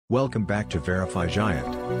Welcome back to Verify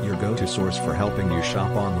Giant, your go-to source for helping you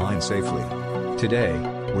shop online safely. Today,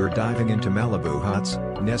 we're diving into Malibu Huts,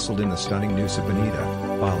 nestled in the stunning Nusa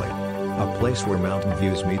Penida, Bali. A place where mountain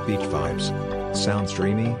views meet beach vibes. Sounds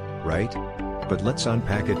dreamy, right? But let's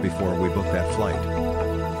unpack it before we book that flight.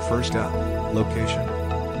 First up, location.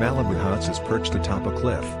 Malibu Huts is perched atop a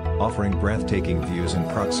cliff, offering breathtaking views in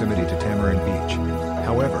proximity to Tamarind Beach.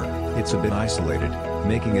 However, it's a bit isolated,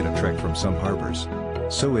 making it a trek from some harbors.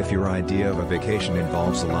 So if your idea of a vacation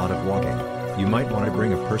involves a lot of walking, you might want to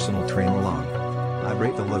bring a personal train along. I'd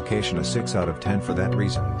rate the location a 6 out of 10 for that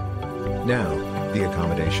reason. Now, the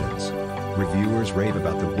accommodations. Reviewers rave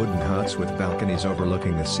about the wooden huts with balconies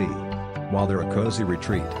overlooking the sea. While they're a cozy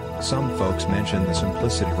retreat, some folks mention the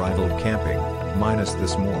simplicity rivaled camping, minus the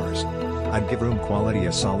s'mores. I'd give room quality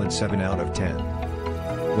a solid 7 out of 10.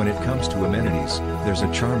 When it comes to amenities, there's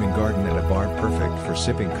a charming garden and a bar perfect for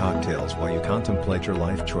sipping cocktails while you contemplate your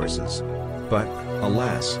life choices. But,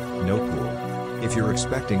 alas, no pool. If you're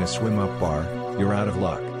expecting a swim-up bar, you're out of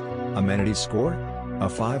luck. Amenities score? A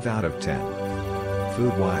 5 out of 10.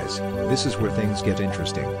 Food-wise, this is where things get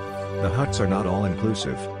interesting. The huts are not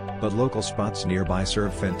all-inclusive, but local spots nearby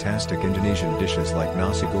serve fantastic Indonesian dishes like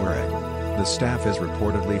nasi goreng. The staff is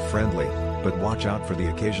reportedly friendly, but watch out for the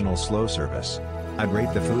occasional slow service. I'd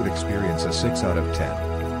rate the food experience a 6 out of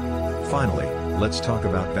 10. Finally, let's talk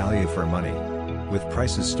about value for money. With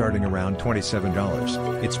prices starting around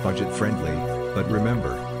 $27, it's budget-friendly, but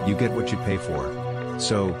remember, you get what you pay for.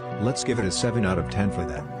 So, let's give it a 7 out of 10 for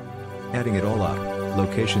that. Adding it all up,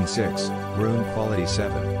 location 6, room quality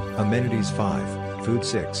 7, amenities 5, food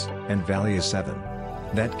 6, and value 7.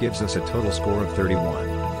 That gives us a total score of 31.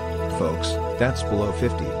 Folks, that's below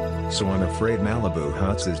 50, so I'm afraid Malibu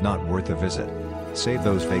Huts is not worth a visit. Save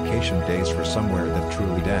those vacation days for somewhere that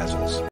truly dazzles.